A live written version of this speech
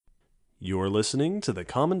You're listening to the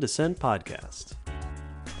Common Descent Podcast.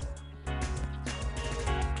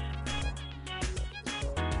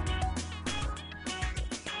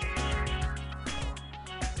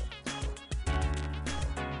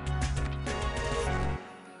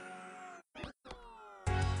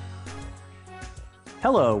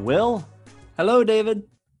 Hello, Will. Hello, David.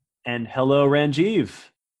 And hello, Ranjeev.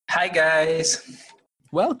 Hi, guys.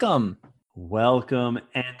 Welcome. Welcome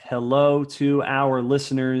and hello to our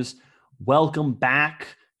listeners. Welcome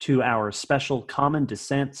back to our special Common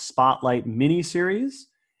Descent Spotlight mini-series.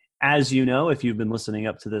 As you know, if you've been listening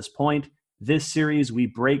up to this point, this series we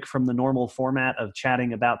break from the normal format of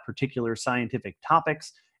chatting about particular scientific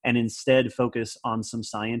topics and instead focus on some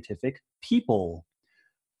scientific people.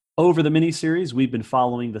 Over the mini-series, we've been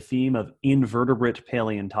following the theme of invertebrate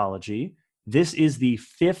paleontology. This is the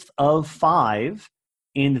fifth of 5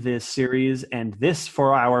 in this series, and this,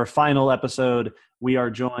 for our final episode, we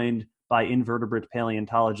are joined by invertebrate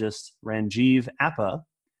paleontologist Ranjeev Epa.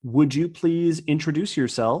 Would you please introduce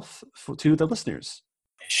yourself to the listeners?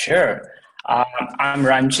 Sure. I'm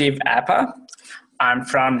Ranjeev Epa. I'm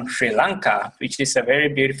from Sri Lanka, which is a very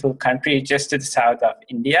beautiful country just to the south of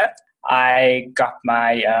India. I got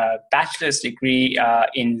my bachelor's degree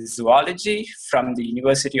in zoology from the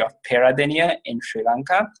University of Peradeniya in Sri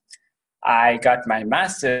Lanka. I got my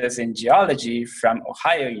master's in geology from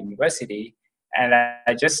Ohio University, and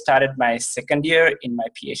I just started my second year in my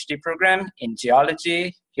PhD program in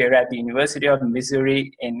geology here at the University of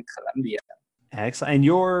Missouri in Columbia. Excellent. And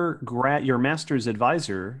your master's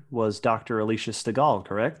advisor was Dr. Alicia Stegall,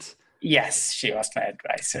 correct? Yes, she was my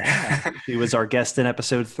advisor. She was our guest in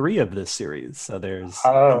episode 3 of this series, so there's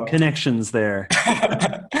connections there.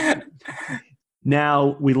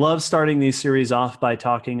 Now, we love starting these series off by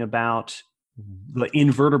talking about the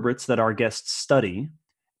invertebrates that our guests study,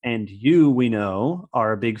 and you, we know,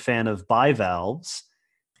 are a big fan of bivalves.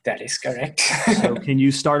 That is correct. So can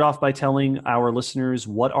you start off by telling our listeners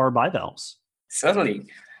what are bivalves? Certainly.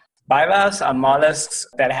 Bivalves are mollusks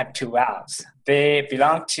that have 2 valves. They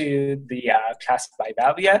belong to the class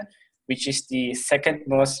Bivalvia, which is the second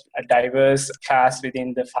most diverse class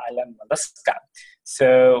within the phylum Mollusca.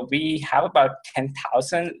 So we have about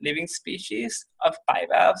 10,000 living species of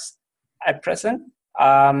bivalves at present.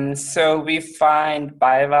 So we find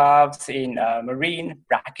bivalves in marine,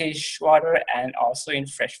 brackish water, and also in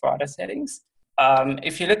freshwater settings.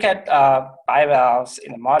 If you look at bivalves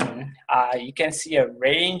in the modern, you can see a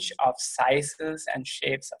range of sizes and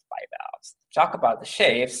shapes of bivalves. Talk about the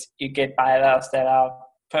shapes, you get bivalves that are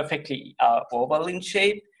perfectly oval in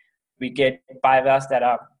shape. We get bivalves that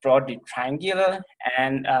are broadly triangular,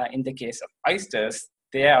 and in the case of oysters,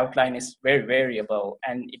 their outline is very variable,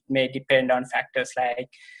 and it may depend on factors like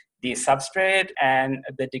the substrate and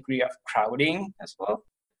the degree of crowding as well.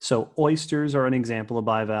 So oysters are an example of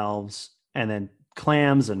bivalves, and then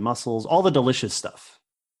clams and mussels, all the delicious stuff.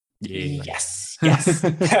 Yeah. Yes.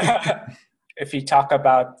 If we talk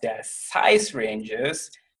about their size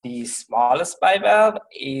ranges, the smallest bivalve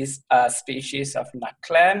is a species of nut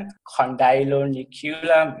clam,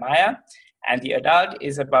 Condylonicula maya, and the adult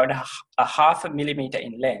is about a half a millimeter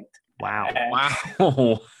in length. Wow.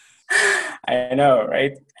 Wow. I know,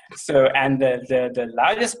 right? So, and the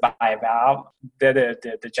largest bivalve,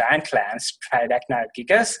 the giant clams, Tridacna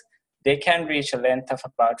gigas, they can reach a length of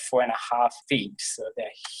about 4.5 feet. So they're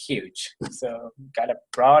huge. So got a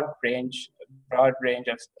broad range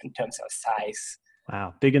of in terms of size.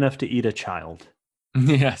 Wow, big enough to eat a child.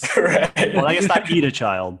 Yes. Right. Well, I guess not eat a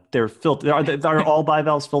child. They're are all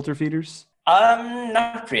bivalves filter feeders?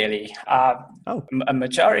 Not really. A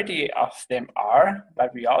majority of them are,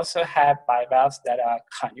 but we also have bivalves that are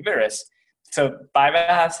carnivorous. So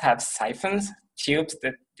bivalves have siphons, tubes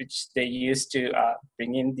which they use to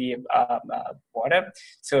bring in the water.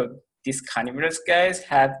 So these carnivorous guys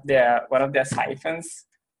have one of their siphons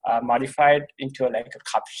modified into a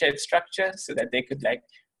cup-shaped structure so that they could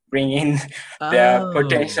bring in their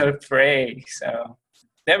potential prey. So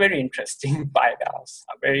they're very interesting. Bivalves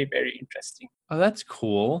are very, very interesting. Oh, that's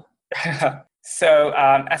cool. So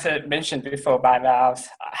as I mentioned before, bivalves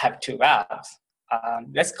have 2 valves.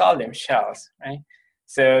 Let's call them shells, right?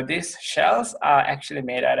 So these shells are actually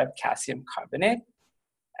made out of calcium carbonate.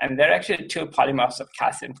 And there are actually 2 polymorphs of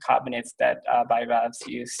calcium carbonates that bivalves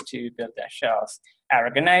use to build their shells,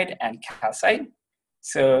 aragonite and calcite.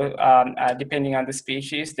 So depending on the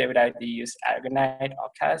species, they would either use aragonite or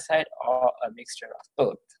calcite or a mixture of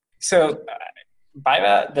both. So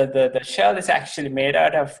the shell is actually made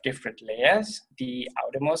out of different layers. The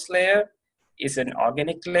outermost layer is an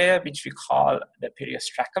organic layer, which we call the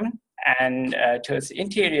periostracum. And towards the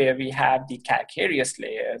interior, we have the calcareous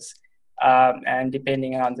layers, and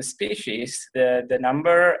depending on the species, the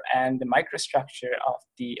number and the microstructure of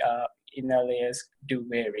the inner layers do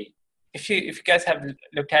vary. If you guys have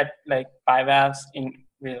looked at like bivalves in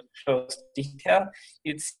real close detail,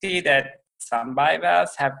 you'd see that some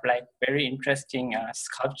bivalves have like very interesting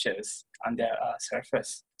sculptures on their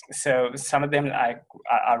surface. So some of them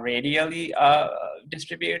are radially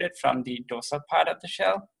distributed from the dorsal part of the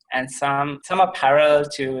shell, and some are parallel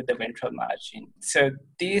to the ventral margin. So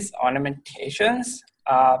these ornamentations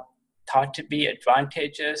are thought to be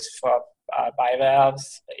advantageous for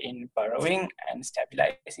bivalves in burrowing and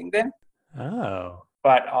stabilizing them. Oh.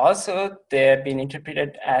 But also they've been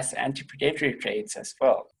interpreted as anti-predatory traits as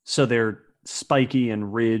well. So they're spiky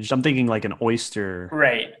and ridged. I'm thinking like an oyster.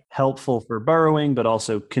 Right. Helpful for burrowing, but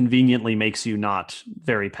also conveniently makes you not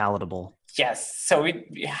very palatable. Yes. So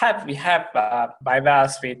we have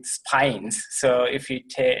bivalves with spines. So if you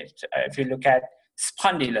look at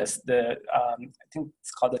spondylus, I think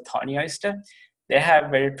it's called the thorny oyster, they have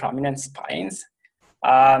very prominent spines.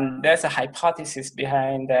 There's a hypothesis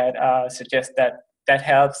behind that suggests that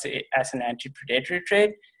helps as an anti-predatory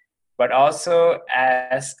trait, but also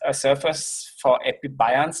as a surface for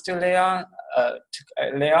epibionts to lay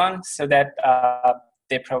on, so that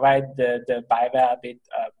they provide the bivalve with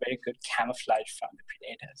very good camouflage from the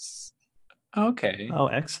predators. Okay. Oh,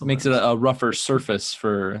 excellent. Makes it a rougher surface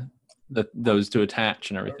for those to attach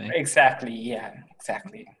and everything. Exactly. Yeah.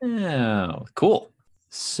 Exactly. Oh, cool.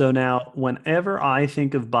 So now, whenever I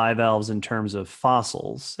think of bivalves in terms of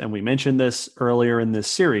fossils, and we mentioned this earlier in this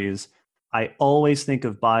series, I always think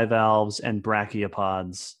of bivalves and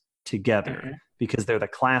brachiopods together because they're the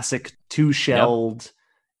classic two-shelled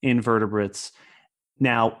invertebrates.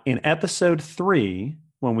 Now, in episode 3,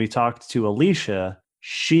 when we talked to Alicia,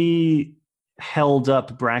 she held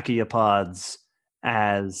up brachiopods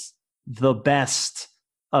as the best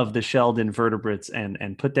of the shelled invertebrates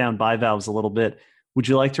and put down bivalves a little bit. Would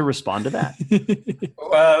you like to respond to that?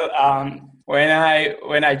 Well, when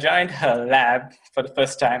I joined her lab for the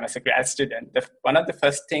first time as a grad student, one of the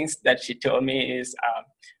first things that she told me is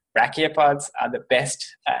brachiopods are the best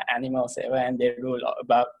animals ever, and they rule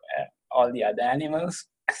above all the other animals.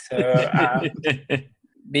 So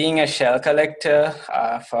being a shell collector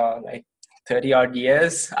for like 30 odd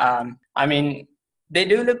years, I mean, they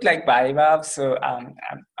do look like bivalves, so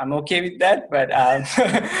I'm okay with that.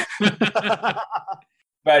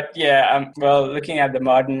 But yeah, well, looking at the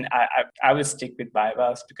modern, I would stick with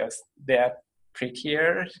bivalves because they're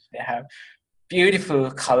prettier. They have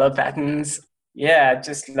beautiful color patterns. Yeah, I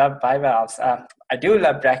just love bivalves. I do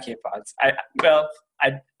love brachiopods.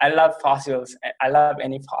 I love fossils. I love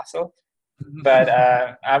any fossil, but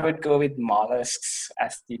I would go with mollusks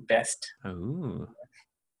as the best. Ooh.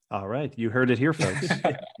 All right, you heard it here, folks.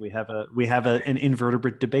 we have an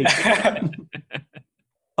invertebrate debate.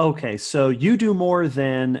 Okay, so you do more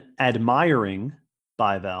than admiring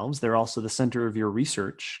bivalves. They're also the center of your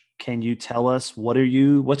research. Can you tell us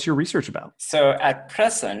what's your research about? So at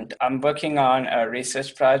present, I'm working on a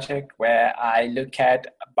research project where I look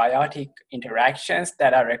at biotic interactions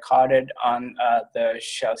that are recorded on the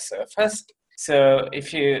shell surface. So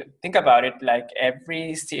if you think about it, like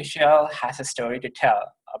every seashell has a story to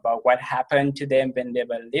tell about what happened to them when they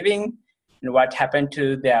were living and what happened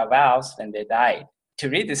to their valves when they died. To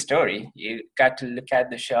read the story, you got to look at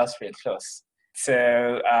the shells real close.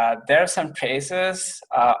 So there are some traces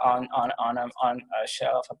on a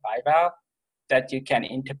shell of a bivalve that you can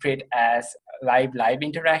interpret as live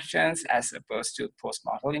interactions as opposed to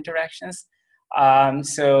post-mortal interactions.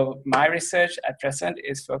 So my research at present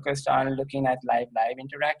is focused on looking at live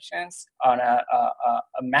interactions on a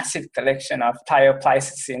massive collection of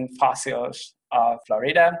Pleistocene fossils of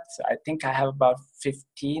Florida. So I think I have about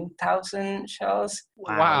 15,000 shells.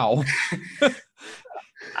 Wow.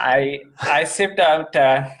 I sipped out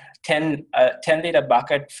 10-liter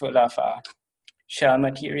bucket full of shell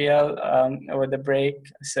material over the break.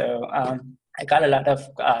 So I got a lot of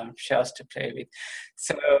shells to play with.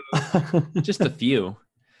 So just a few.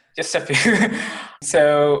 Just a few.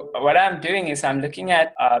 So what I'm doing is I'm looking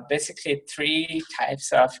at basically 3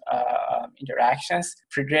 types of interactions: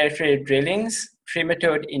 predatory drillings,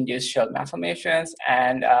 trematode-induced shell malformations,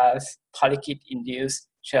 and polychaete-induced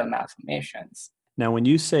shell malformations. Now, when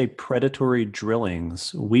you say predatory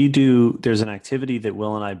drillings, there's an activity that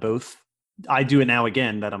Will and I do it now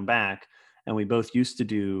again that I'm back, and we both used to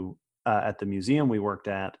do at the museum we worked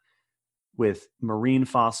at with marine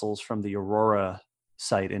fossils from the Aurora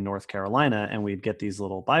site in North Carolina, and we'd get these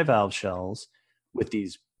little bivalve shells with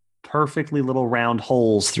these perfectly little round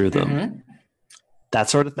holes through them. Mm-hmm. That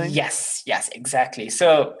sort of thing? Yes, exactly.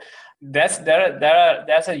 So There's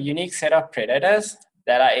a unique set of predators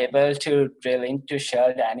that are able to drill into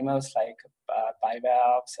shelled animals like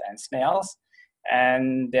bivalves and snails,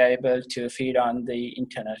 and they're able to feed on the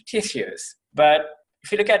internal tissues. But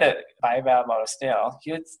if you look at a bivalve or a snail,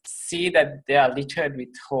 you'd see that they are littered with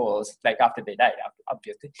holes, like after they died,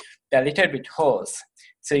 obviously. They're littered with holes.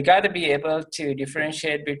 So you got to be able to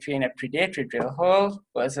differentiate between a predatory drill hole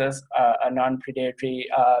versus a non-predatory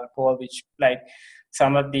hole, which like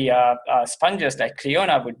some of the sponges like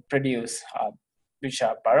Cleona would produce, which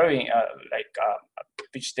are burrowing,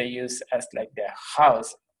 which they use as like their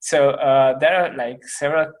house. So there are like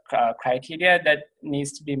several criteria that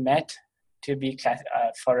needs to be met to be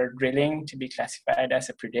for a drilling to be classified as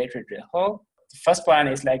a predatory drill hole. The first one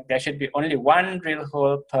is like there should be only one drill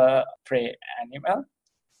hole per prey animal,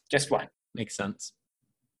 just one. Makes sense.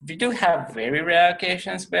 We do have very rare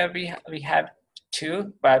occasions where we have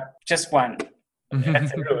two, but just one.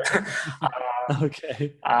 That's a rule.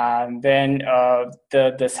 Okay. Then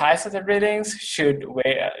the size of the drillings should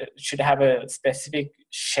have a specific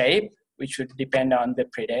shape, which would depend on the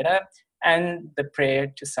predator and the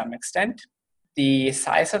prey to some extent. The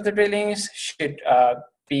size of the drillings should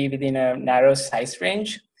be within a narrow size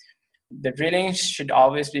range. The drillings should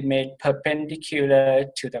always be made perpendicular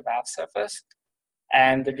to the valve surface,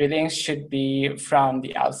 and the drillings should be from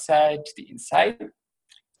the outside to the inside.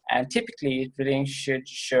 And typically, drillings should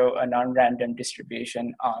show a non-random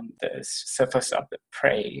distribution on the surface of the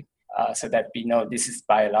prey, so that we know this is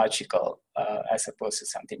biological as opposed to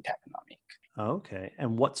something taxonomic. Okay.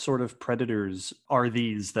 And what sort of predators are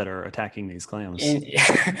these that are attacking these clams?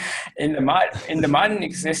 In the modern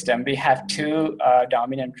ecosystem, we have two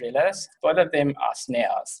dominant drillers. Both of them are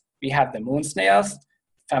snails. We have the moon snails,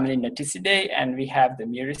 family Noticidae, and we have the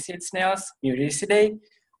muricid snails, Muricidae,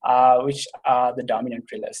 which are the dominant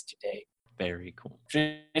drillers today. Very cool.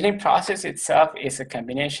 Drilling process itself is a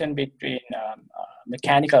combination between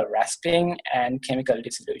mechanical rasping and chemical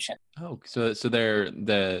dissolution. Oh, so they're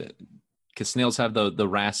because snails have the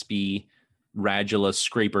raspy radula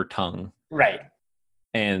scraper tongue. Right.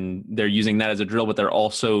 And they're using that as a drill, but they're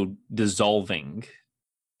also dissolving.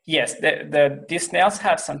 Yes, these snails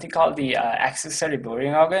have something called the accessory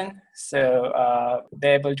boring organ. So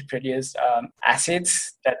they're able to produce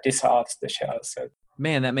acids that dissolves the shell. So,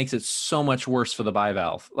 man, that makes it so much worse for the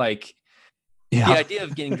bivalve. Like, Yeah. the idea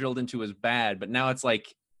of getting drilled into is bad, but now it's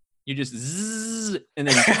like you just zzz, and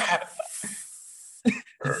then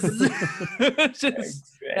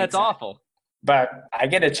that's awful. But I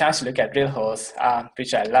get a chance to look at drill holes,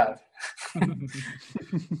 which I love.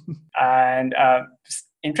 And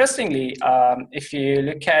interestingly, if you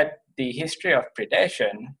look at the history of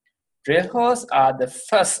predation, drill holes are the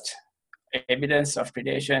first evidence of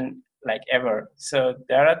predation like ever. So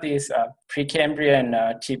there are these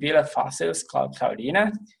Precambrian tubular fossils called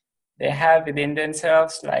Claudina. They have within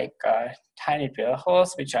themselves like tiny drill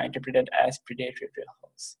holes, which are interpreted as predatory drill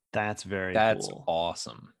holes. That's That's cool.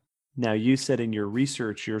 awesome. Now, you said in your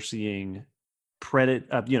research you're seeing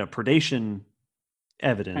predation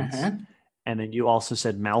evidence, and then you also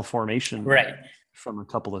said malformation, right, from a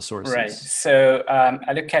couple of sources. Right. So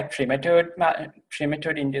I look at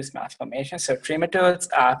trematode-induced malformation. So trematodes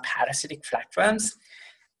are parasitic flatworms.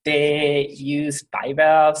 They use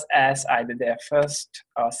bivalves as either their first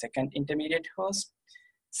or second intermediate host.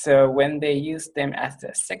 So when they use them as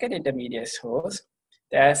the second intermediate host,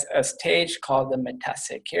 there's a stage called the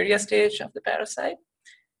metacercaria stage of the parasite.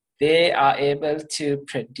 They are able to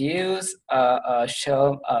produce a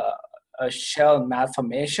shell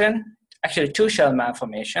malformation, actually two shell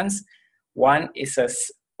malformations. One is a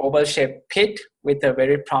oval-shaped pit with a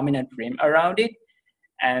very prominent rim around it,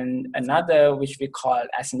 and another which we call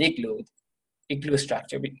as an igloo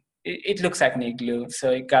structure. It looks like an igloo,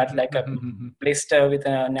 so it got like a blister with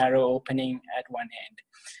a narrow opening at one end.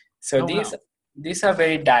 So these are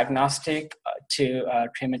very diagnostic to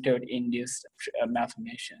trematode-induced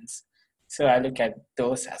malformations. So I look at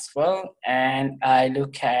those as well, and I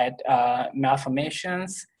look at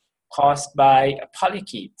malformations caused by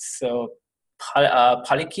polychaetes. So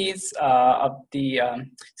polychaetes of the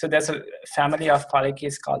so there's a family of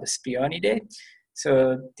polychaetes called the Spionidae.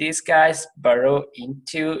 So these guys burrow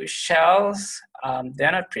into shells.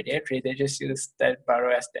 They're not predatory; they just use that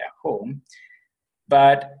burrow as their home.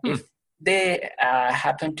 But if they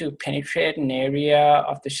happen to penetrate an area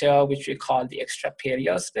of the shell which we call the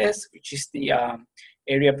extraperial space, which is the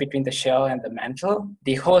area between the shell and the mantle.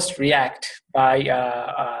 The host react by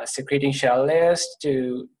secreting shell layers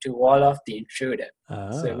to wall off the intruder,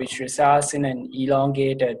 so which results in an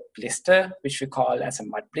elongated blister, which we call as a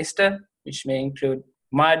mud blister, which may include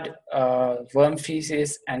mud, worm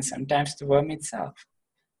feces, and sometimes the worm itself.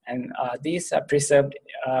 And these are preserved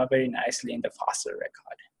very nicely in the fossil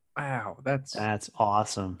record. Wow, That's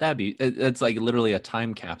awesome. it's like literally a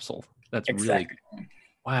time capsule. That's Exactly. really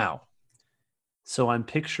wow. So I'm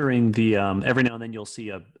picturing the every now and then you'll see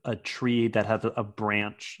a tree that has a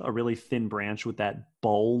branch, a really thin branch with that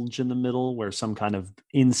bulge in the middle where some kind of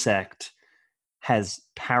insect has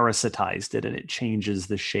parasitized it and it changes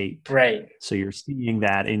the shape. Right. So you're seeing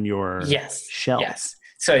that in your shell. Yes.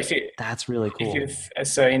 So that's really cool.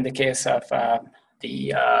 So in the case of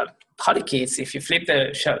the polychaetes, if you flip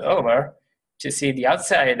the shell over to see the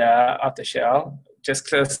outside of the shell, just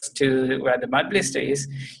close to where the mud blister is,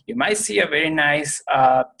 you might see a very nice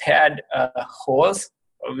paired holes,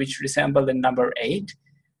 which resemble the number 8,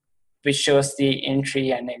 which shows the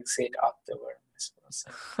entry and exit of the worm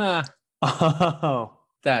as well. Oh,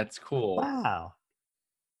 that's cool. Wow.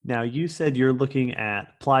 Now you said you're looking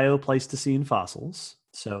at Plio-Pleistocene fossils,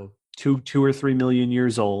 so 2 or 3 million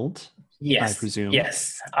years old. Yes, I presume.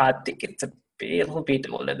 Yes, I think it's a little bit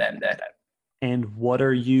older than that. And what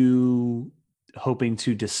are you hoping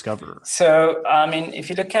to discover? So, I mean, if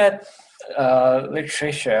you look at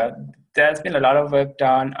literature, there's been a lot of work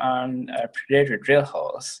done on predator drill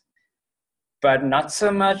holes, but not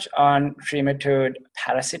so much on trematode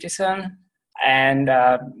parasitism, and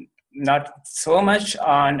not so much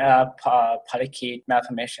on polychaete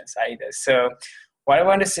malformations either. So what I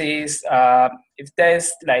want to see is if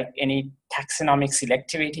there's like any taxonomic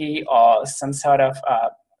selectivity or some sort of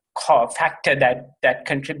factor that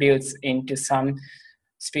contributes into some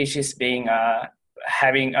species being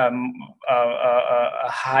having a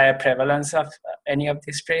higher prevalence of any of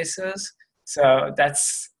these traces. So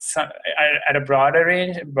that's at a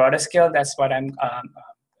broader scale. That's what I'm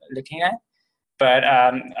looking at. But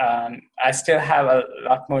I still have a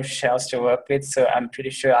lot more shells to work with, so I'm pretty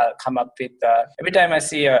sure I'll come up with. Every time I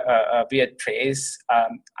see a weird trace,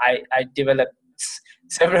 I develop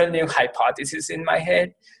several new hypotheses in my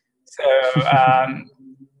head. So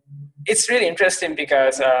it's really interesting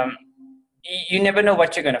because you never know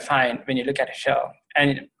what you're going to find when you look at a shell.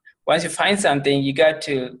 And once you find something, you got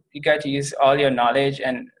to use all your knowledge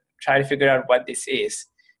and try to figure out what this is.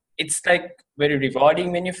 It's like very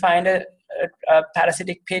rewarding when you find a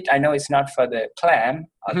parasitic pit. I know it's not for the clam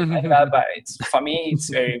or the bivalve, but for me it's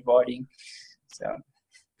very rewarding. So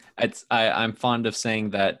I'm fond of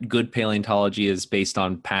saying that good paleontology is based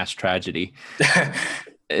on past tragedy.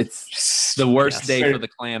 It's the worst day for the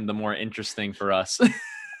clam, the more interesting for us.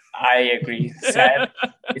 I agree. Sad.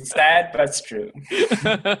 It's sad, but it's true.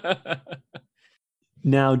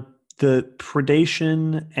 Now, the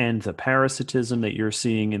predation and the parasitism that you're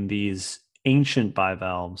seeing in these ancient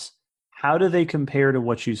bivalves, how do they compare to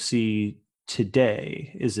what you see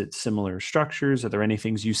today? Is it similar structures? Are there any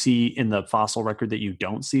things you see in the fossil record that you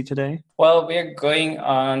don't see today? Well, we're going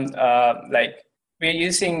on, we're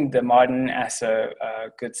using the modern as a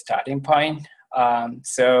good starting point.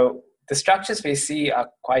 So the structures we see are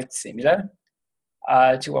quite similar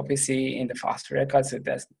to what we see in the fossil record, so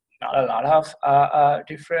there's not a lot of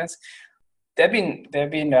difference. There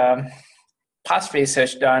have been past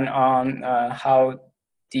research done on how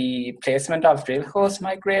the placement of drill holes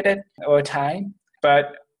migrated over time,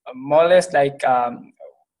 but more or less, like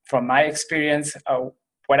from my experience,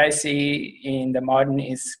 what I see in the modern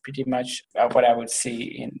is pretty much what I would see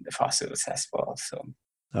in the fossils as well. So,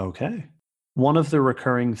 okay. One of the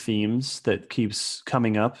recurring themes that keeps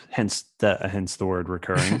coming up, hence the word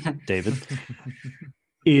recurring, David,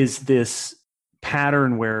 is this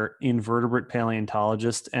pattern where invertebrate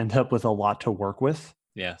paleontologists end up with a lot to work with.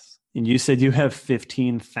 Yes. And you said you have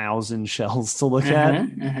 15,000 shells to look at.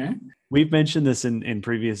 Mm-hmm. We've mentioned this in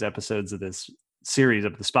previous episodes of this series,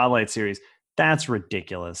 of the Spotlight series. That's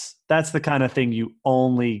ridiculous. That's the kind of thing you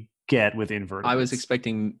only get with invertebrates. I was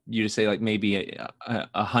expecting you to say like maybe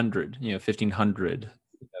 100, 1,500.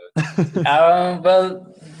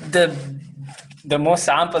 Well, the more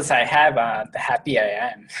samples I have, the happier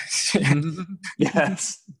I am.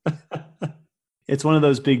 Yes. It's one of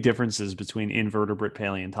those big differences between invertebrate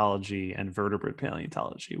paleontology and vertebrate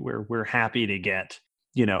paleontology, where we're happy to get,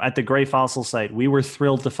 at the Gray Fossil Site, we were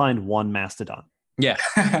thrilled to find one mastodon. Yeah.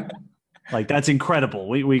 Like, that's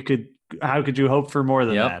incredible. How could you hope for more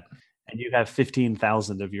than that? And you have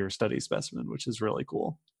 15,000 of your study specimen, which is really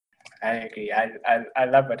cool. I agree. I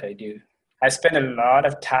love what I do. I spend a lot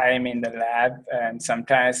of time in the lab, and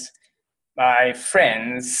sometimes my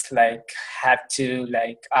friends have to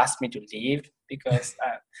ask me to leave because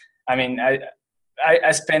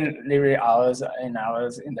I spend literally hours and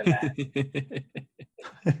hours in the lab.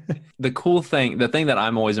 The thing that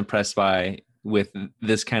I'm always impressed by with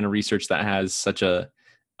this kind of research that has such a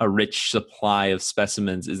rich supply of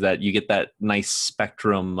specimens is that you get that nice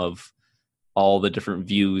spectrum of all the different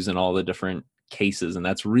views and all the different cases. And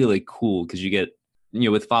that's really cool because you get,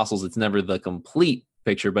 with fossils, it's never the complete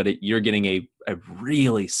picture, but you're getting a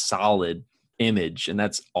really solid image, and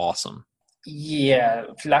that's awesome. Yeah,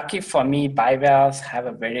 lucky for me, bivalves have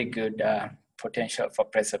a very good potential for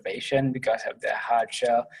preservation because of their hard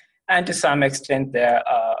shell, and to some extent their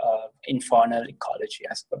infaunal ecology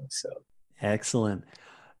as well. So excellent.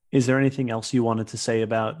 Is there anything else you wanted to say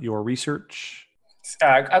about your research?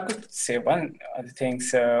 I could say one other thing.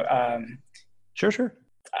 So Sure.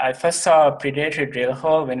 I first saw a predatory drill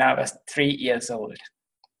hole when I was 3 years old.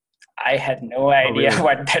 I had no idea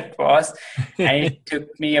what that was, and it took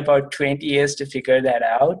me about 20 years to figure that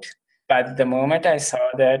out. But the moment I saw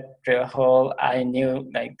that drill hole, I knew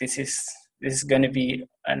like this is going to be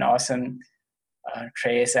an awesome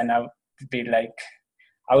trace, and I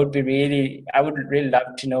would really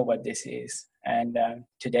love to know what this is. And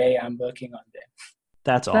today I'm working on them.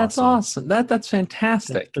 That's awesome. That's awesome. That's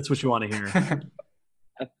fantastic. That's what you want to hear.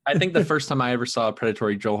 I think the first time I ever saw a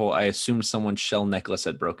predatory drill hole, I assumed someone's shell necklace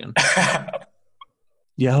had broken.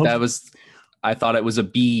 Yeah, I thought it was a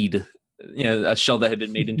bead, a shell that had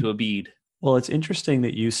been made into a bead. Well, it's interesting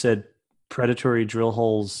that you said predatory drill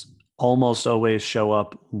holes almost always show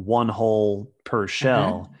up one hole per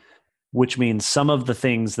shell, which means some of the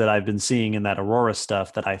things that I've been seeing in that Aurora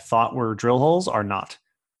stuff that I thought were drill holes are not.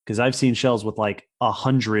 Because I've seen shells with like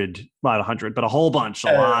 100, not 100, but a whole bunch,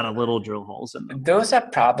 a lot of little drill holes in them. Those are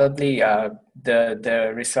probably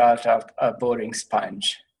the result of a boring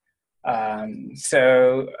sponge. A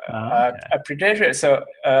predatory, so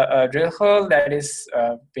a drill hole that is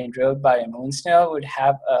being drilled by a moon snail would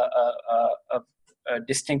have a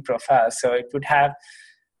distinct profile. So it would have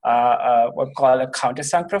what we call a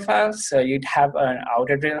countersunk profile. So you'd have an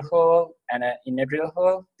outer drill hole and an inner drill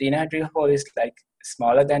hole. The inner drill hole is like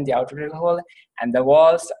smaller than the outer drill hole, and the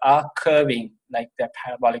walls are curving, like they're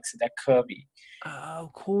parabolic, so they're curvy.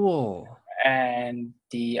 Oh, cool. And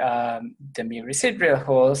the Murisid drill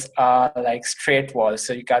holes are like straight walls.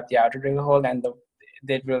 So you got the outer drill hole, and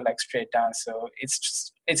they drill like straight down. So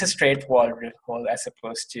it's a straight wall drill hole as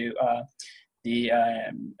opposed to the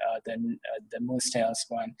moon snails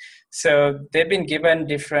one. So they've been given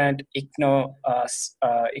different ichno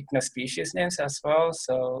species names as well.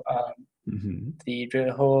 So the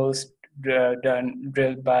drill holes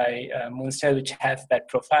drilled by moon snail, which has that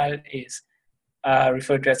profile, is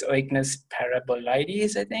referred to as Oichnus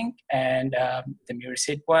paraboloides, I think, and the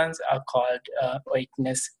Murisid ones are called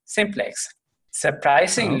Oichnus simplex.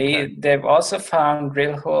 Surprisingly, they've also found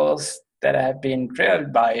drill holes that have been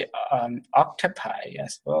drilled by octopi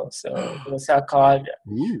as well. So those are called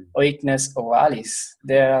Oichnus ovalis.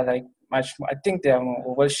 They are like much more, I think they are more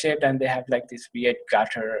oval shaped, and they have like this weird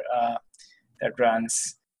gutter that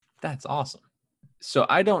runs. That's awesome. So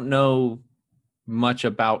I don't know much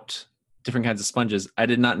about different kinds of sponges. I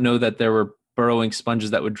did not know that there were burrowing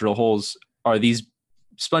sponges that would drill holes. Are these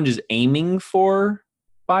sponges aiming for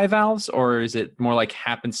bivalves, or is it more like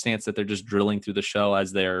happenstance that they're just drilling through the shell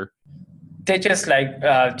as they're just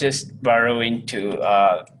burrow into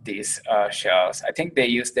these shells? I think they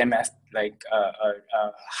use them as like a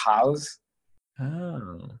house.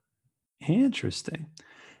 Oh, interesting.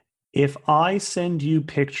 If I send you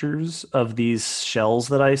pictures of these shells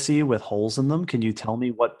that I see with holes in them, can you tell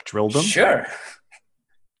me what drilled them? Sure.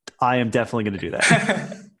 I am definitely going to do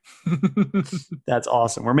that. That's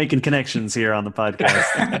awesome. We're making connections here on the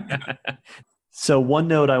podcast. So one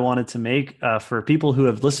note I wanted to make for people who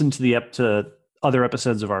have listened to to other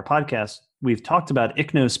episodes of our podcast, we've talked about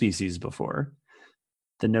ichnospecies before.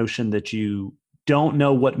 The notion that you don't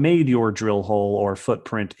know what made your drill hole or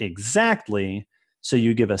footprint exactly, so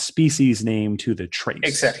you give a species name to the trace.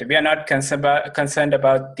 Exactly. We are not concerned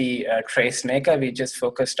about the trace maker. We just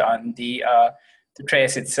focused on the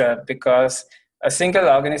trace itself, because a single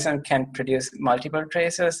organism can produce multiple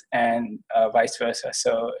traces and vice versa.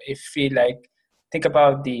 So if we think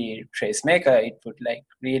about the trace maker, it would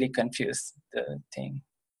really confuse the thing.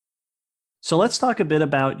 So let's talk a bit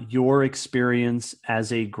about your experience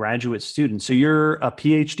as a graduate student. So you're a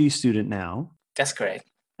PhD student now. That's correct.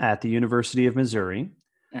 At the University of Missouri.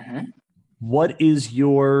 Mm-hmm. What is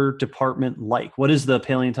your department like? What is the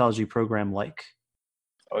paleontology program like?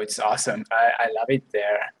 Oh, it's awesome. I love it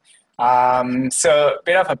there. So a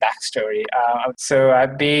bit of a backstory. So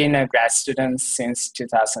I've been a grad student since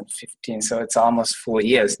 2015, so it's almost 4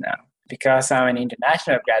 years now. Because I'm an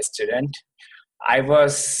international grad student, I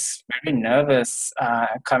was very nervous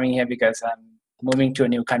coming here because I'm moving to a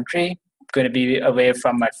new country, going to be away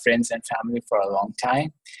from my friends and family for a long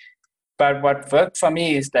time. But what worked for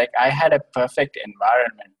me is like I had a perfect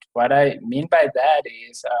environment. What I mean by that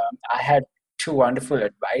is I had two wonderful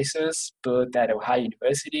advisors, both at Ohio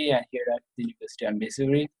University and here at the University of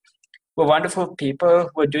Missouri, were wonderful people who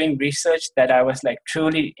were doing research that I was like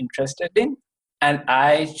truly interested in. And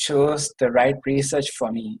I chose the right research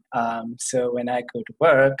for me. So when I go to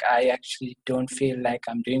work, I actually don't feel like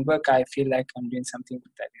I'm doing work. I feel like I'm doing something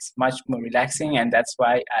that is much more relaxing. And that's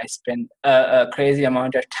why I spend a crazy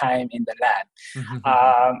amount of time in the lab.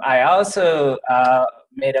 I also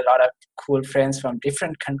made a lot of cool friends from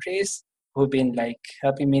different countries who've been like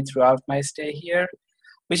helping me throughout my stay here,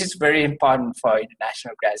 which is very important for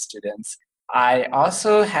international grad students. I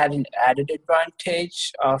also had an added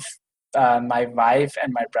advantage of my wife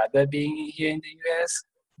and my brother being here in the US,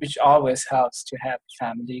 which always helps to have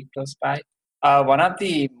family close by. One of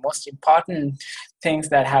the most important things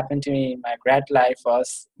that happened to me in my grad life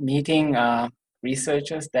was meeting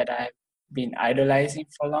researchers that I've been idolizing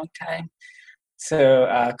for a long time. So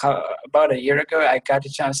about a year ago, I got a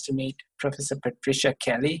chance to meet Professor Patricia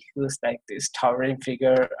Kelly, who's like this towering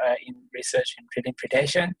figure in research and drilling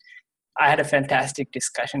predation. I had a fantastic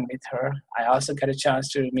discussion with her. I also got a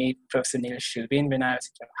chance to meet Professor Neil Shubin when I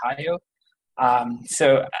was in Ohio.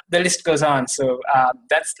 So the list goes on. So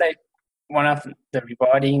that's like one of the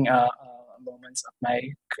rewarding moments of my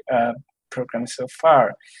program so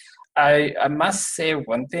far. I must say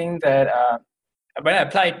one thing that when I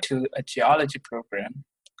applied to a geology program,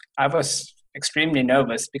 I was extremely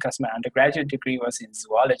nervous because my undergraduate degree was in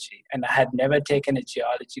zoology and I had never taken a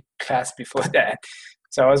geology class before that.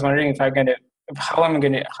 So I was wondering if how I'm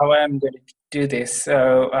going to do this.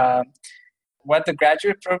 So what the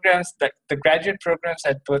graduate programs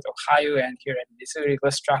at both Ohio and here at Missouri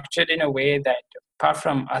were structured in a way that apart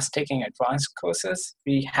from us taking advanced courses,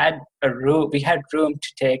 we had room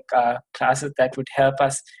to take classes that would help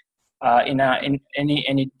us in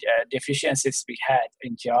any deficiencies we had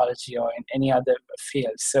in geology or in any other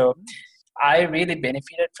field. So I really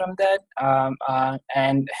benefited from that,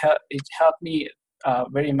 and it helped me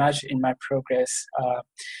very much in my progress.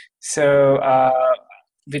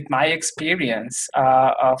 With my experience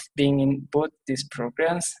of being in both these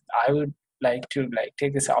programs, I would like to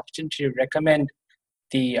take this opportunity to recommend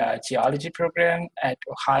the geology program at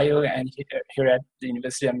Ohio and here at the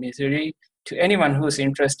University of Missouri to anyone who's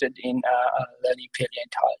interested in learning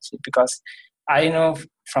paleontology, because I know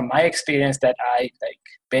from my experience that I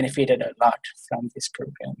benefited a lot from these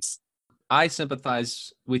programs. I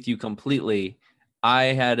sympathize with you completely. I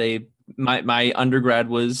had my undergrad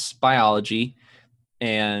was biology,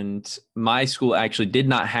 and my school actually did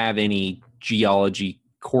not have any geology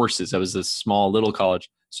courses. It was a small little college.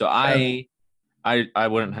 So I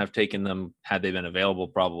wouldn't have taken them had they been available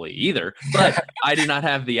probably either, but I did not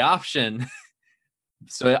have the option.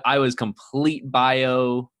 So I was complete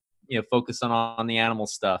bio, focused on the animal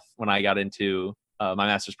stuff when I got into my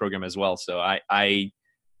master's program as well. So I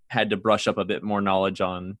had to brush up a bit more knowledge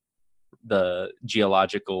on the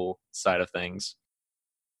geological side of things.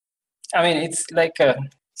 I mean, it's like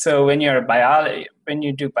so when you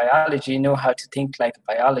do biology, you know how to think like a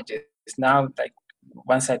biologist. Now, like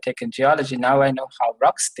once I take in geology, now I know how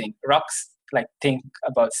rocks think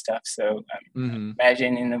about stuff. So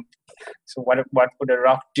imagine, so what would a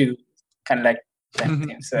rock do? Kind of like that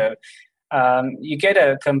thing. So you get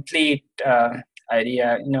a complete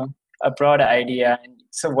idea, a broader idea. And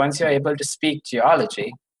so once you're able to speak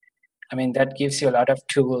geology, I mean, that gives you a lot of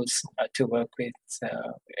tools to work with,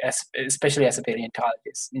 especially as a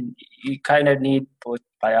paleontologist. You kind of need both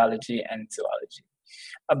biology and zoology.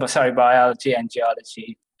 Biology and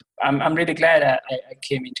geology. I'm really glad I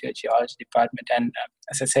came into a geology department, and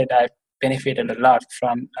as I said, I benefited a lot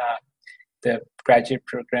from the graduate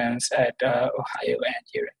programs at Ohio and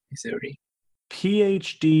here at Missouri.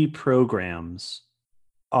 PhD programs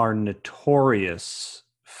are notorious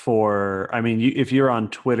for, I mean, if you're on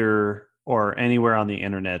Twitter or anywhere on the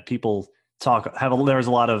internet, people there's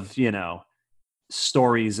a lot of,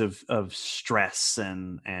 stories of stress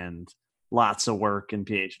and lots of work in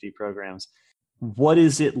PhD programs. What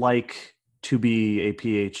is it like to be a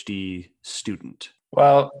PhD student?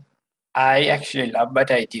 Well, I actually love what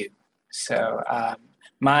I do. So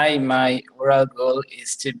my overall goal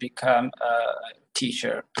is to become a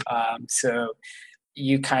teacher. So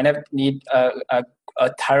you kind of need a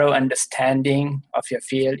thorough understanding of your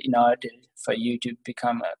field in order for you to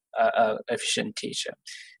become a efficient teacher.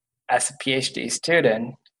 As a PhD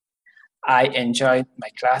student, I enjoy my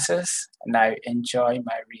classes and I enjoy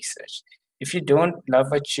my research. If you don't love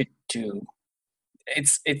what you do,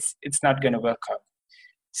 it's not going to work out.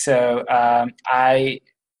 So I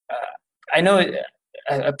know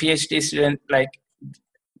a PhD student, like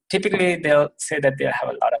typically they'll say that they'll have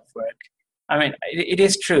a lot of work. I mean, it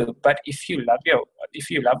is true, but if you love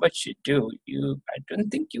what you do, I don't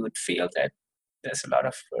think you would feel that there's a lot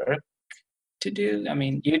of work to do. I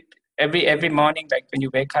mean, every morning, like when you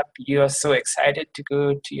wake up, you are so excited to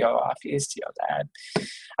go to your office, to your lab.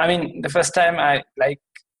 I mean, the first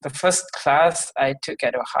class I took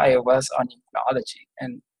at Ohio was on ethnology,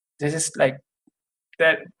 and this is like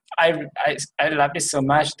that. I loved it so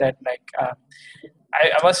much that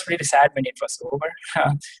I was really sad when it was over,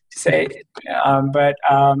 to say. But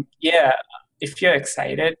yeah, if you're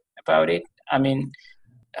excited about it, I mean,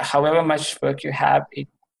 however much work you have,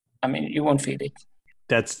 you won't feel it.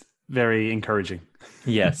 That's very encouraging.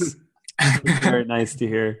 Yes. Very nice to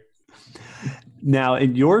hear. Now,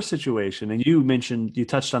 in your situation, and you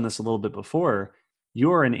touched on this a little bit before,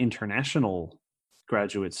 you're an international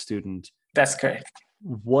graduate student. That's correct.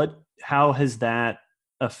 How has that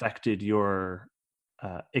affected your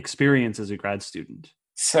experience as a grad student?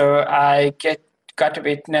 So I got to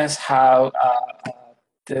witness how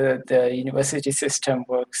the university system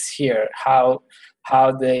works here, how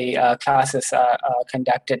the classes are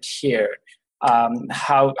conducted here,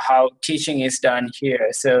 how teaching is done here.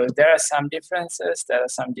 So there are some differences, there are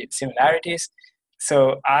some similarities.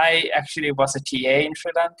 So I actually was a TA in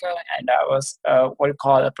Sri Lanka, and I was what we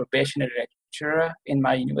call a probationary lecturer in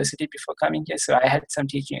my university before coming here. So I had some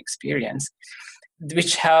teaching experience,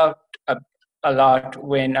 which helped a lot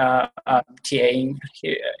when TAing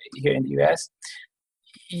here in the US.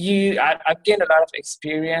 I've gained a lot of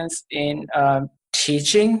experience in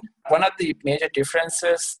teaching. One of the major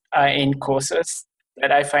differences in courses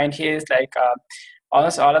that I find here is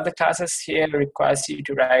almost all of the classes here requires you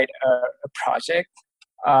to write a project,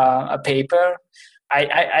 a paper.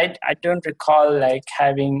 I don't recall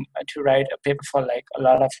having to write a paper for a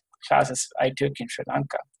lot of classes I took in Sri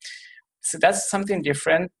Lanka. So that's something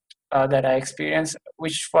different that I experienced,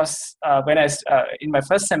 which was when in my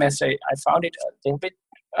first semester, I found it a little bit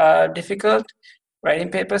difficult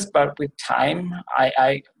writing papers, but with time,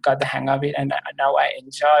 I got the hang of it, and now I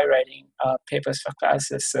enjoy writing papers for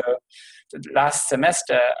classes. So the last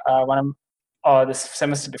semester, the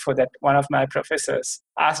semester before that, one of my professors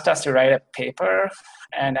asked us to write a paper,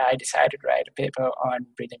 and I decided to write a paper on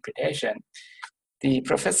breeding predation. The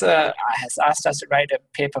professor has asked us to write a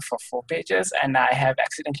paper for 4 pages, and I have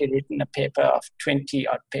accidentally written a paper of 20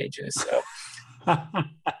 odd pages.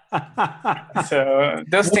 So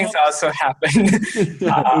those things also happen.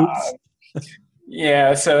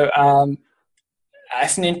 Yeah. So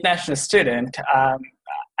as an international student,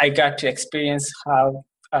 I got to experience how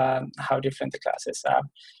different the classes are.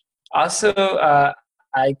 Also,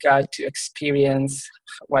 I got to experience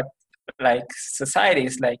what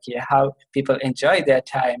societies here, how people enjoy their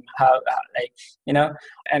time, how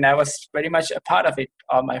and I was very much a part of it.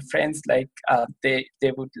 All my friends they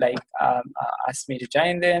would ask me to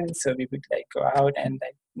join them, so we would go out and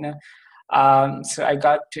so I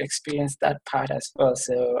got to experience that part as well.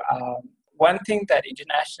 So one thing that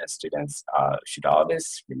international students should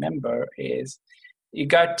always remember is you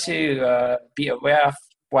got to be aware of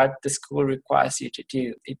what the school requires you to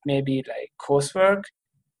do. It may be coursework.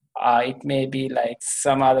 It may be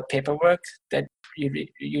some other paperwork that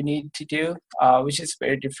you need to do, which is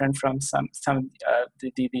very different from some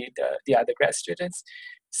the other grad students.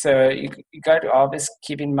 So you got to always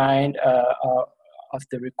keep in mind of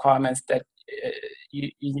the requirements that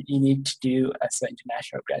you need to do as an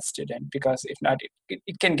international grad student, because if not,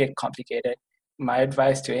 it can get complicated. My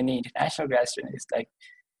advice to any international grad student is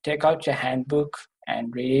take out your handbook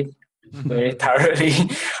and read it very thoroughly.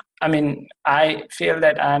 I mean, I feel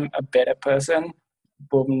that I'm a better person,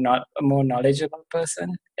 not a more knowledgeable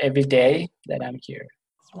person every day that I'm here.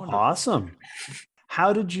 Awesome.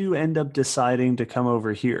 How did you end up deciding to come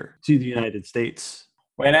over here to the United States?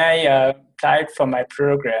 When I applied for my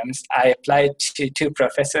programs, I applied to 2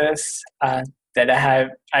 professors that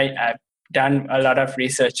I've done a lot of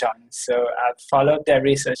research on. So I've followed their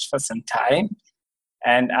research for some time,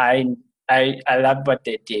 and I love what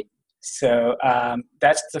they did. So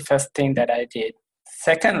that's the first thing that I did.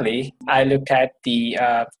 Secondly, I looked at the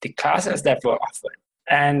classes that were offered,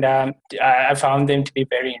 and I found them to be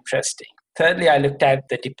very interesting. Thirdly, I looked at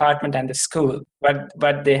the department and the school,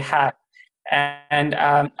 what they had. And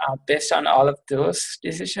based on all of those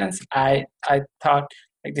decisions, I thought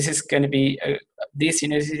this is going to be, these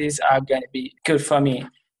universities are going to be good for me,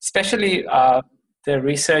 especially the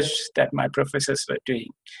research that my professors were doing.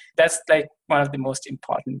 That's one of the most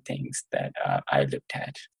important things that I looked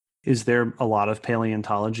at. Is there a lot of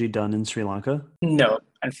paleontology done in Sri Lanka? No,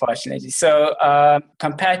 unfortunately. So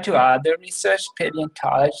compared to other research,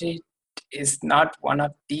 paleontology is not one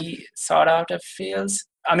of the sought after fields.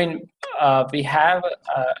 I mean, we have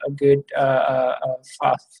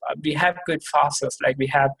we have good fossils. Like we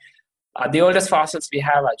have the oldest fossils we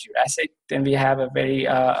have are Jurassic. Then we have a very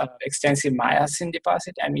extensive Miocene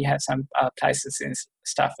deposit, and we have some Pleistocene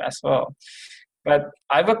stuff as well. But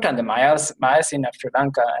I worked on the Miocene of Sri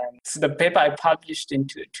Lanka, and so the paper I published in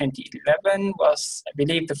 2011 was, I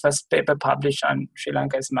believe, the first paper published on Sri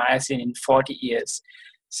Lanka's Miocene in 40 years.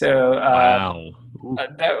 So Wow.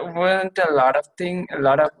 there weren't a lot of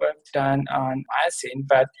work done on Miocene,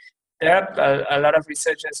 but there are a lot of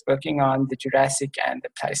researchers working on the Jurassic and the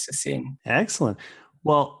Pleistocene. Excellent.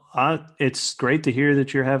 Well, it's great to hear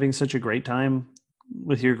that you're having such a great time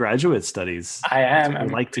with your graduate studies. I am. I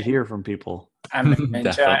like to hear from people. I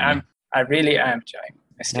really am enjoying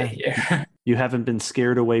my stay here. You haven't been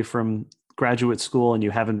scared away from graduate school, and you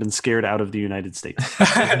haven't been scared out of the United States.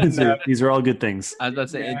 These are all good things. I was about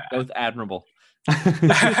to say, both admirable.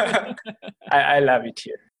 I love it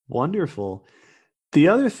here. Wonderful. The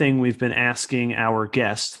other thing we've been asking our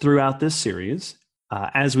guests throughout this series,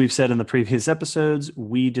 as we've said in the previous episodes,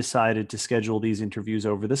 we decided to schedule these interviews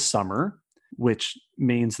over the summer, which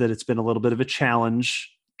means that it's been a little bit of a challenge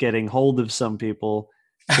getting hold of some people.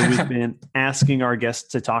 So we've been asking our guests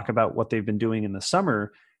to talk about what they've been doing in the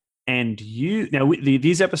summer. And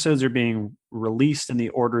these episodes are being released in the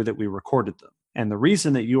order that we recorded them. And the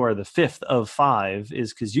reason that you are the fifth of 5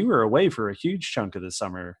 is because you were away for a huge chunk of the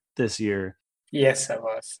summer this year. Yes, I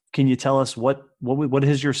was. Can you tell us what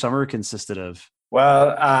has your summer consisted of?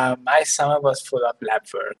 Well, my summer was full of lab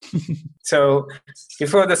work. So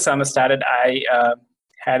before the summer started, I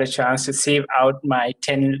had a chance to sieve out my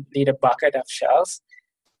 10-liter bucket of shells.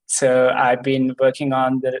 So I've been working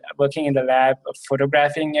in the lab,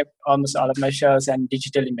 photographing almost all of my shells and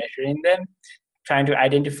digitally measuring them, trying to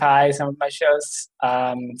identify some of my shells.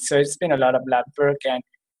 So it's been a lot of lab work, and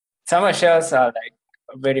some of my shells are like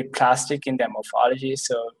very plastic in their morphology,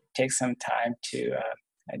 so it takes some time to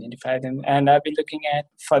identify them. And I've been looking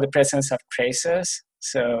for the presence of tracers.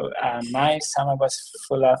 So my summer was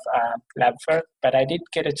full of lab work, but I did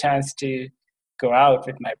get a chance to go out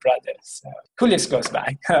with my brother, who lives close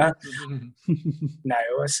by, now.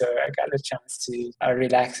 So I got a chance to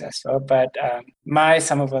relax as well. But my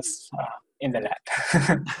summer was in the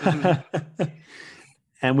lab.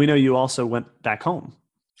 And we know you also went back home.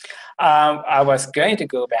 I was going to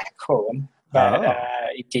go back home, but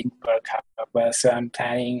it didn't work out well. So I'm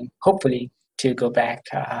planning, hopefully, to go back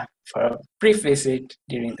for a brief visit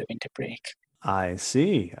during the winter break. I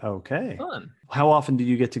see. Okay. Fun. How often did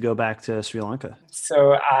you get to go back to Sri Lanka?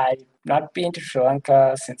 So I've not been to Sri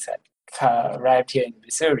Lanka since I arrived here in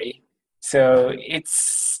Missouri. So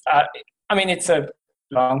it's a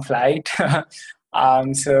long flight.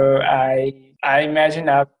 So I imagine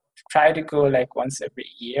I'll try to go like once every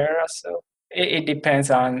year or so. It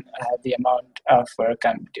depends on the amount of work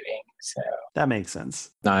I'm doing. So that makes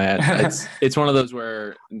sense. No, it's one of those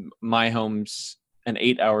where my home's an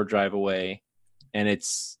 8-hour drive away, and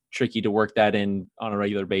it's tricky to work that in on a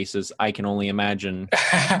regular basis. I can only imagine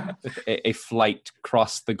a flight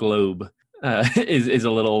across the globe is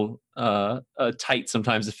a little tight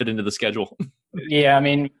sometimes to fit into the schedule. Yeah, I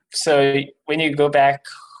mean, so when you go back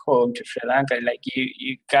home to Sri Lanka, like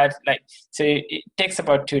you got so it takes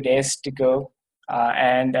about 2 days to go,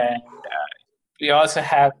 and we also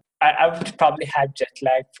have I would probably have jet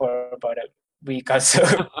lag for about a week or so.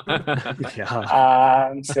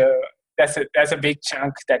 Yeah. So that's a big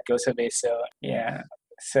chunk that goes away. So yeah,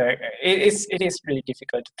 so it is really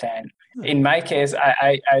difficult to plan. In my case,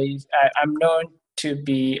 I'm known to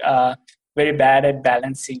be very bad at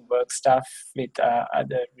balancing work stuff with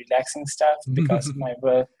other relaxing stuff because my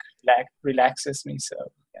work relaxes me. So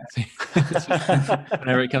yeah.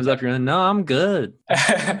 Whenever it comes up, you're like, no, I'm good.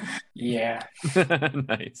 Yeah.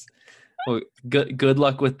 Nice. Well, good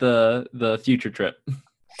luck with the future trip.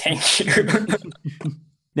 Thank you.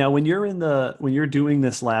 Now, when you're doing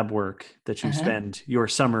this lab work that you spend your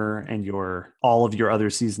summer and all of your other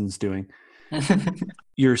seasons doing,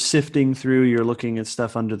 you're sifting through, you're looking at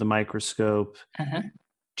stuff under the microscope.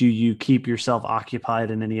 Do you keep yourself occupied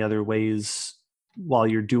in any other ways while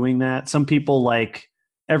you're doing that? Some people,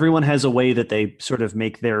 everyone has a way that they sort of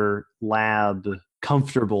make their lab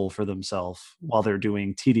comfortable for themselves while they're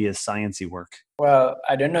doing tedious sciencey work. Well,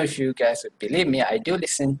 I don't know if you guys would believe me. I do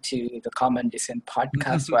listen to the Common Descent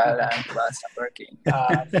podcast while I'm working.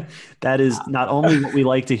 That is not only what we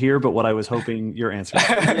like to hear, but what I was hoping your answer was.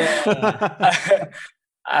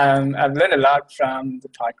 I've learned a lot from the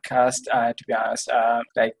podcast, to be honest.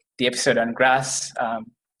 the episode on grass.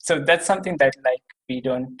 So that's something that like we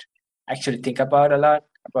don't actually think about a lot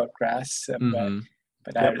about grass,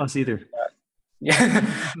 but us either. Yeah,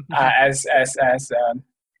 as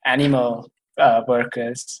animal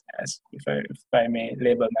workers, as if I may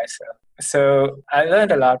label myself. So I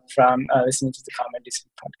learned a lot from listening to the Common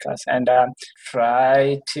Descent podcast, and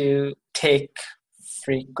try to take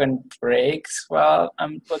frequent breaks while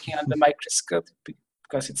I'm working on the microscope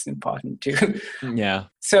because it's important too. Yeah.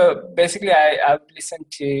 So basically, I would listen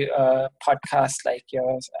to podcasts like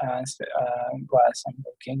yours whilst I'm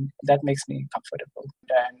working. That makes me comfortable.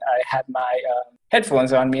 And I had my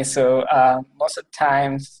headphones on me, so most of the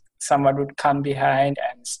times someone would come behind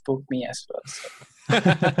and spook me as well. So.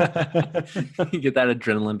 You get that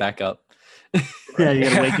adrenaline back up. Yeah, you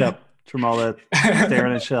gotta wake up from all that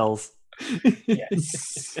staring at shells.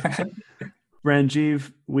 Yes.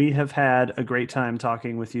 Ranjeev, we have had a great time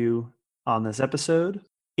talking with you on this episode.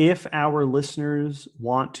 If our listeners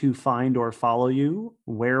want to find or follow you,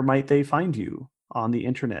 where might they find you on the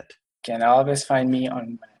internet? Can always find me I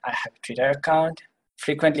have a Twitter account.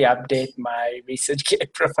 Frequently update my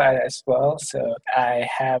ResearchGate profile as well. So I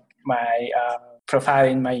have my profile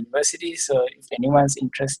in my university. So if anyone's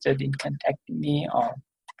interested in contacting me or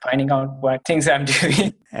finding out what things I'm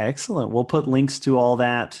doing. Excellent. We'll put links to all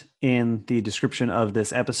that in the description of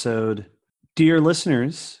this episode. Dear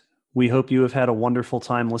listeners, we hope you have had a wonderful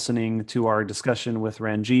time listening to our discussion with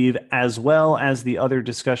Ranjeev, as well as the other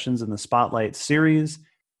discussions in the Spotlight series.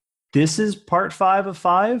 This is part 5 of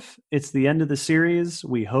 5. It's the end of the series.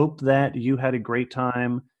 We hope that you had a great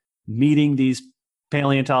time meeting these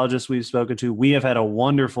paleontologists we've spoken to. We have had a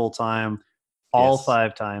wonderful time all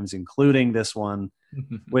 5 times, including this one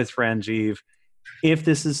with Ranjeev. If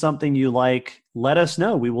this is something you like, let us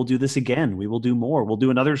know. We will do this again. We will do more. We'll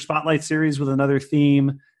do another Spotlight series with another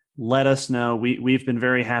theme. Let us know. We've been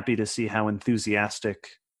very happy to see how enthusiastic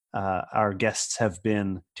our guests have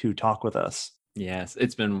been to talk with us. Yes,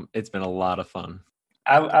 it's been a lot of fun.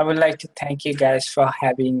 I would like to thank you guys for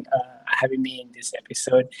having me in this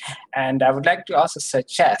episode, and I would like to also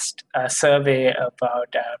suggest a survey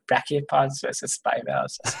about brachiopods versus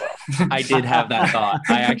bivalves as well. I did have that thought.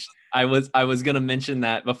 I was gonna mention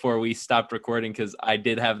that before we stopped recording because I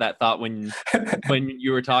did have that thought when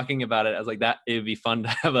you were talking about it. I was like, that it would be fun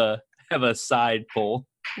to have a side poll.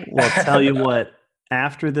 Well, tell you what,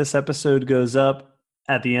 after this episode goes up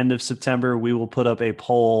at the end of September, we will put up a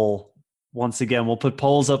poll. Once again, we'll put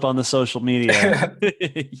polls up on the social media.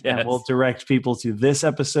 Yes. And we'll direct people to this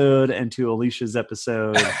episode and to Alicia's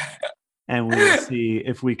episode. And we'll see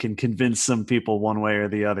if we can convince some people one way or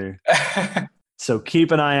the other. So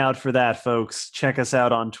keep an eye out for that, folks. Check us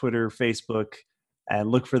out on Twitter, Facebook, and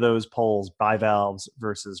look for those polls: bivalves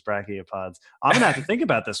versus brachiopods. I'm gonna have to think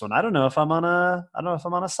about this one. I don't know if I'm on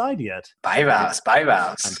a side yet. Bivalves.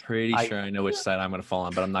 I'm pretty sure I know which side I'm gonna fall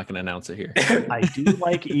on, but I'm not gonna announce it here. I do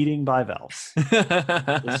like eating bivalves.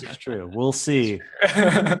 This is true. We'll see.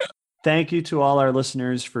 Thank you to all our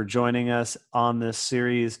listeners for joining us on this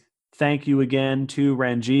series. Thank you again to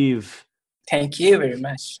Ranjeev. Thank you very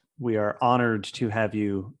much. We are honored to have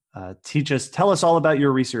you tell us all about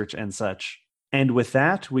your research and such. And with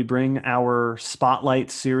that, we bring our Spotlight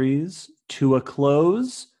series to a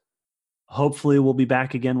close. Hopefully, we'll be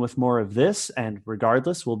back again with more of this. And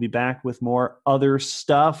regardless, we'll be back with more other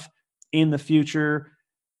stuff in the future.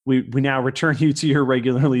 We now return you to your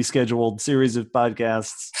regularly scheduled series of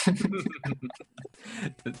podcasts.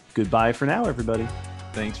 Goodbye for now, everybody.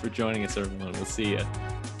 Thanks for joining us, everyone. We'll see you.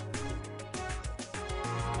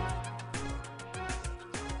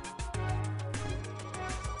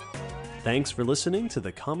 Thanks for listening to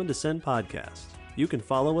the Common Descent podcast. You can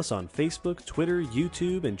follow us on Facebook, Twitter,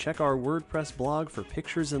 YouTube, and check our WordPress blog for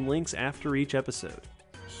pictures and links after each episode.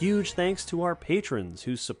 Huge thanks to our patrons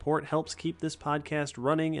whose support helps keep this podcast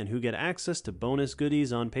running and who get access to bonus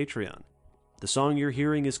goodies on Patreon. The song you're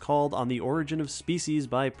hearing is called On the Origin of Species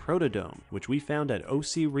by Protodome, which we found at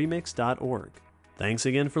ocremix.org. Thanks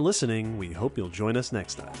again for listening. We hope you'll join us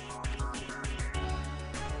next time.